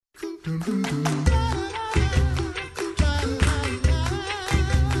Welcome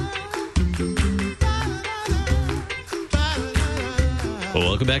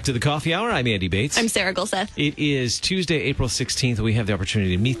back to the Coffee Hour. I'm Andy Bates. I'm Sarah Gulseth. It is Tuesday, April 16th. We have the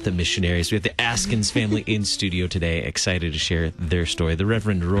opportunity to meet the missionaries. We have the Askins family in studio today, excited to share their story. The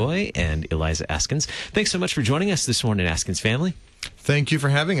Reverend Roy and Eliza Askins. Thanks so much for joining us this morning, Askins family. Thank you for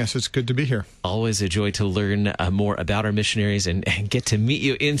having us. It's good to be here. Always a joy to learn more about our missionaries and get to meet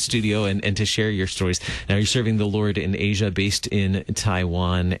you in studio and to share your stories. Now, you're serving the Lord in Asia, based in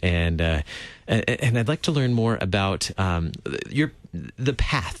Taiwan, and I'd like to learn more about the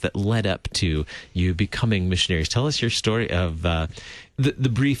path that led up to you becoming missionaries. Tell us your story of the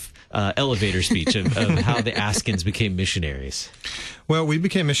brief elevator speech of how the Askins became missionaries. Well, we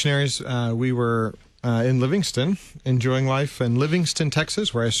became missionaries. We were in Livingston, enjoying life in Livingston,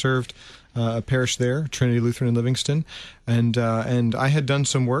 Texas, where I served a parish there, Trinity Lutheran in Livingston, and I had done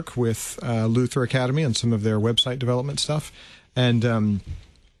some work with Luther Academy and some of their website development stuff, and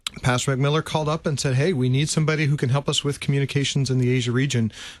Pastor McMiller called up and said, "Hey, we need somebody who can help us with communications in the Asia region.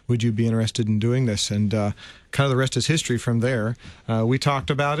 Would you be interested in doing this?" And kind of the rest is history from there. We talked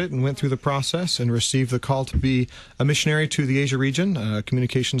about it and went through the process and received the call to be a missionary to the Asia region,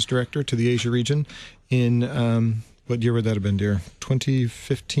 communications director to the Asia region in, what year would that have been, dear?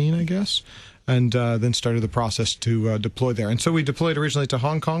 2015, I guess. And then started the process to deploy there. And so we deployed originally to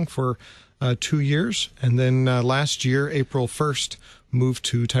Hong Kong for 2 years. And then last year, April 1st, moved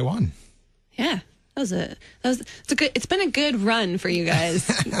to Taiwan. Yeah. It's been a good run for you guys.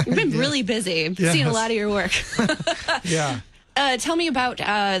 You've been really busy. I've seen a lot of your work. Yeah. Tell me about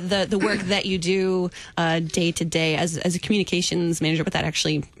the work that you do day to day as a communications manager, what that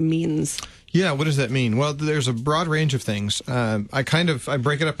actually means. Yeah, what does that mean? Well, there's a broad range of things. I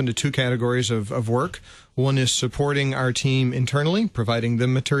break it up into two categories of work. One is supporting our team internally, providing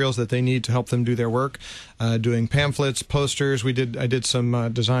them materials that they need to help them do their work, doing pamphlets, posters. I did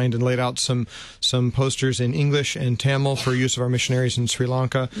some designed and laid out some posters in English and Tamil for use of our missionaries in Sri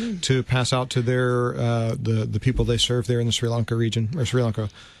Lanka to pass out to their the people they serve there in the Sri Lanka region or Sri Lanka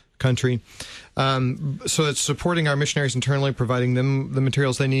country. So it's supporting our missionaries internally, providing them the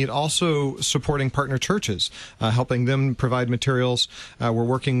materials they need, also supporting partner churches, helping them provide materials. We'll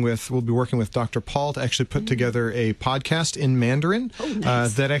be working with Dr. Paul to actually put together a podcast in Mandarin. Oh,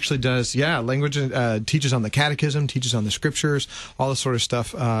 nice. That actually does, language, teaches on the catechism, teaches on the scriptures, all this sort of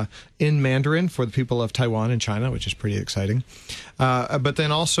stuff in Mandarin for the people of Taiwan and China, which is pretty exciting. But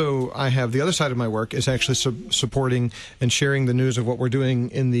then also I have the other side of my work is actually supporting and sharing the news of what we're doing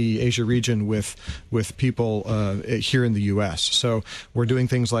in the Asia region with people here in the U.S. So we're doing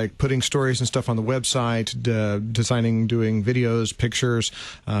things like putting stories and stuff on the website, designing, doing videos, pictures,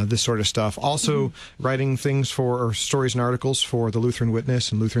 this sort of stuff. Also writing things or stories and articles for the Lutheran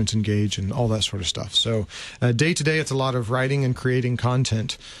Witness and Lutherans Engage and all that sort of stuff. So day to day, it's a lot of writing and creating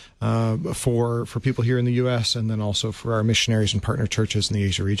content for people here in the U.S. and then also for our missionaries and partner churches in the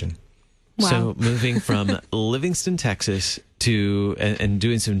Asia region. Wow. So moving from Livingston, Texas to and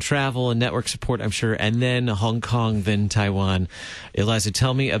doing some travel and network support, I'm sure, and then Hong Kong, then Taiwan. Eliza,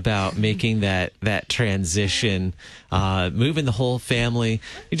 tell me about making that transition, moving the whole family.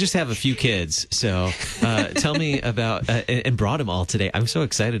 You just have a few kids, so tell me about and brought them all today. I'm so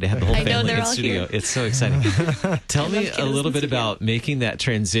excited to have the whole family in studio. Here. It's so exciting. Tell me a little bit about making that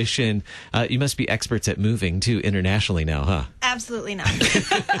transition. You must be experts at moving too internationally now, huh? Absolutely not.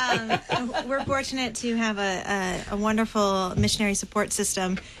 We're fortunate to have a wonderful missionary support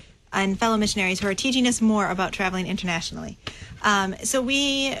system and fellow missionaries who are teaching us more about traveling internationally. So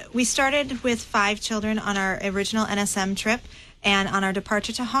we started with 5 children on our original NSM trip and on our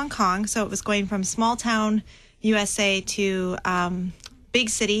departure to Hong Kong. So it was going from small town USA to big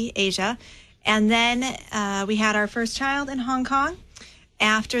city Asia. And then we had our first child in Hong Kong.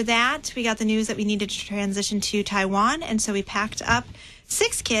 After that, we got the news that we needed to transition to Taiwan, and so we packed up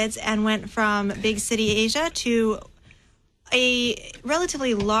 6 kids and went from big city Asia to a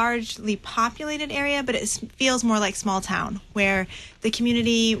relatively largely populated area, but it feels more like small town, where the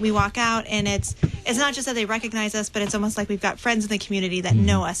community, we walk out and it's not just that they recognize us, but it's almost like we've got friends in the community that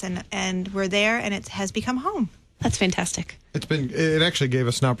know us, and we're there, and it has become home. That's fantastic. It actually gave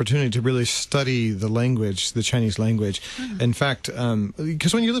us an opportunity to really study the language, the Chinese language. In fact,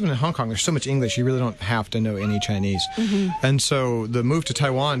 because when you live in Hong Kong, there's so much English, you really don't have to know any Chinese. And so the move to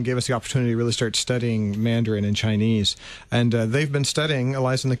Taiwan gave us the opportunity to really start studying Mandarin and Chinese. And they've been studying,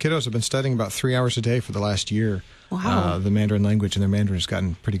 Eliza and the kiddos have been studying about 3 hours a day for the last year. Wow. The Mandarin language, and their Mandarin has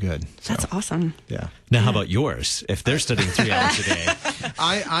gotten pretty good. So, That's awesome. Yeah. Now, how about yours? If they're studying 3 hours a day,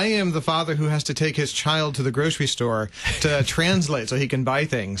 I am the father who has to take his child to the grocery store to translate so he can buy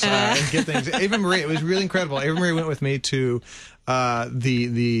things and get things. Ava Marie, it was really incredible. Ava Marie went with me to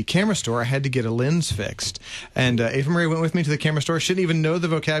the camera store. I had to get a lens fixed, and Ava Marie went with me to the camera store. She didn't even know the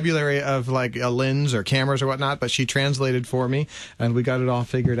vocabulary of like a lens or cameras or whatnot, but she translated for me, and we got it all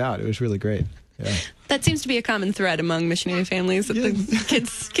figured out. It was really great. Yeah. That seems to be a common thread among missionary families. That the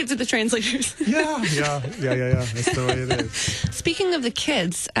kids are the translators. Yeah. That's the way it is. Speaking of the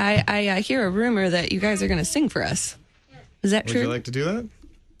kids, I hear a rumor that you guys are going to sing for us. Is that true? Would you like to do that?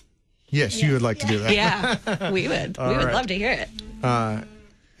 Yes, you would like to do that. Yeah, we would. We would love to hear it. Ava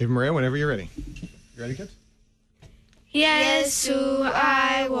Maria, whenever you're ready. You ready, kids? 耶稣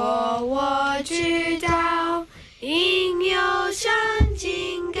爱我，我知道，因有圣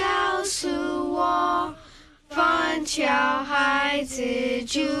经告诉我，凡小孩子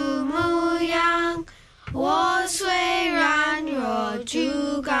主牧养，我虽然弱，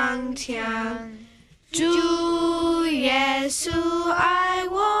主刚强。主耶稣爱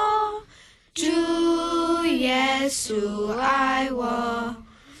我，主耶稣爱我。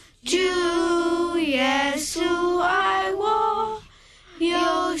主耶稣爱我，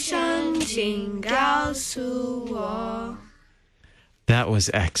有圣经告诉我。 That was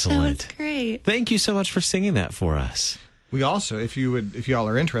excellent. That was great. Thank you so much for singing that for us. We also, if y'all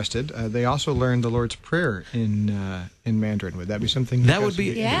are interested, they also learned the Lord's Prayer in Mandarin. Would that be something that would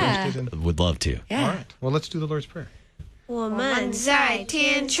be interested in? Would love to. Yeah. All right. Well, let's do the Lord's Prayer. 我们在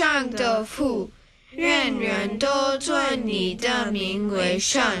天上的父，愿人都尊你的名为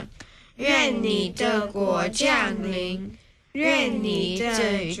圣，愿你的国降临，愿你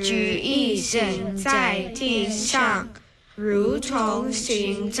的旨意行在地上，如同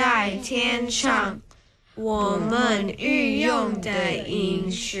行在天上。我们日用的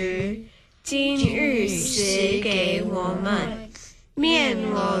饮食，今日赐给我们，免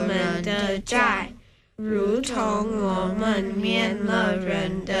我们的债，如同我们免了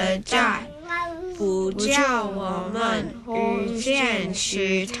人的债，不叫我们遇见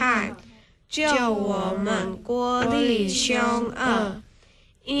试探，救我们脱离凶恶，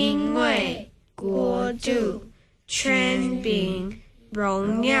因为国度、权柄、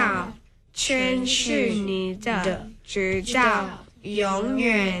荣耀，全是你的，直到永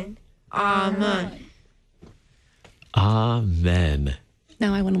远。阿门。 Amen.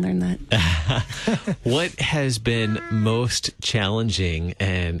 Now I want to learn that. What has been most challenging,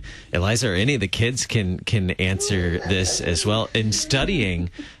 and Eliza or any of the kids can answer this as well, in studying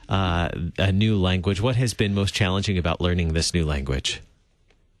a new language? What has been most challenging about learning this new language?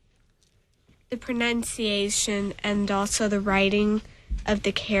 The pronunciation and also the writing of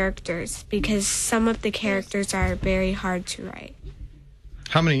the characters, because some of the characters are very hard to write.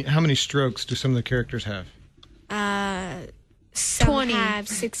 How many strokes do some of the characters have? Some 20. have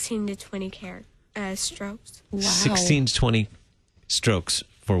 16 to 20 strokes. Wow. 16 to 20 strokes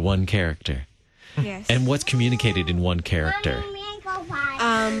for one character. Yes. And what's communicated in one character?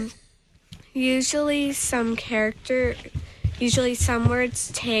 Usually some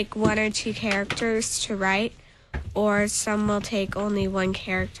words take one or two characters to write, or some will take only one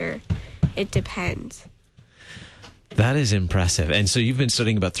character. It depends. That is impressive. And so you've been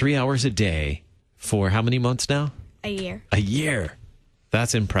studying about 3 hours a day for how many months now? A year. A year.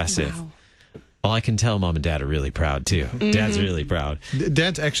 That's impressive. Wow. Well, I can tell Mom and Dad are really proud, too. Dad's really proud.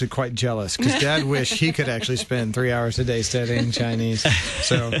 Dad's actually quite jealous because Dad wished he could actually spend 3 hours a day studying Chinese.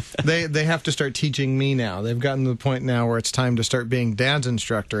 So they have to start teaching me now. They've gotten to the point now where it's time to start being Dad's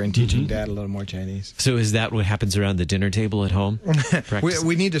instructor and teaching Dad a little more Chinese. So is that what happens around the dinner table at home?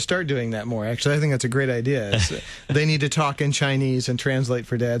 We need to start doing that more. Actually, I think that's a great idea. They need to talk in Chinese and translate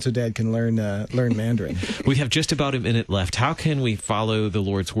for Dad so Dad can learn Mandarin. We have just about a minute left. How can we follow the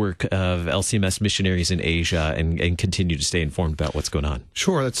Lord's work of LCMS missionaries in Asia and continue to stay informed about what's going on?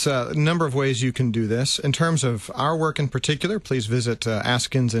 Sure. That's a number of ways you can do this. In terms of our work in particular, please visit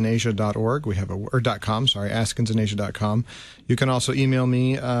askinsinasia.org. We have .com, askinsinasia.com. You can also email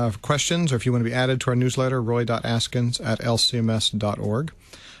me questions, or if you want to be added to our newsletter, roy.askins@lcms.org.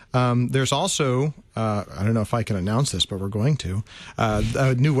 There's also, I don't know if I can announce this, but we're going to,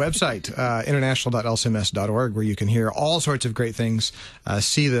 a new website, international.lcms.org, where you can hear all sorts of great things,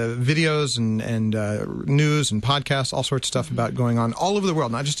 see the videos and news and podcasts, all sorts of stuff about going on all over the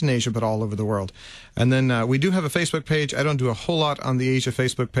world, not just in Asia, but all over the world. And then we do have a Facebook page. I don't do a whole lot on the Asia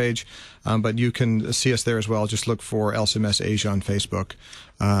Facebook page, but you can see us there as well. Just look for LCMS Asia on Facebook.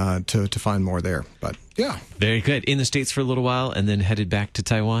 to find more there. But yeah. Very good. In the States for a little while and then headed back to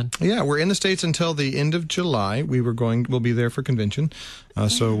Taiwan? Yeah, we're in the States until the end of July. We'll be there for convention.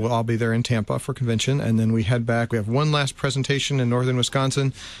 So we'll all be there in Tampa for convention. And then we head back. We have one last presentation in northern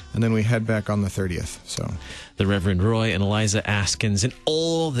Wisconsin. And then we head back on the 30th. So the Reverend Roy and Eliza Askins and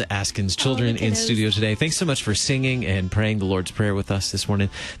all the Askins children in studio today. Thanks so much for singing and praying the Lord's Prayer with us this morning.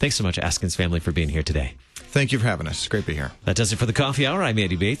 Thanks so much, Askins family, for being here today. Thank you for having us. It's great to be here. That does it for the Coffee Hour. I'm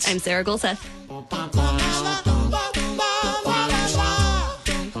Andy Bates. I'm Sarah Golseth.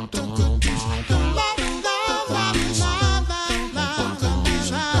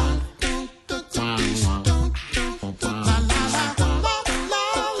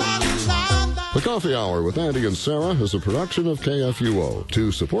 The Coffee Hour with Andy and Sarah is a production of KFUO.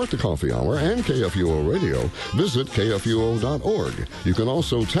 To support the Coffee Hour and KFUO Radio, visit KFUO.org. You can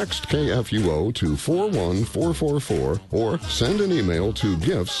also text KFUO to 41444 or send an email to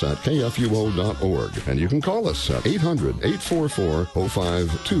gifts@KFUO.org. And you can call us at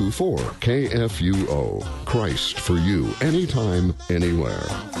 800-844-0524. KFUO. Christ for you, anytime, anywhere.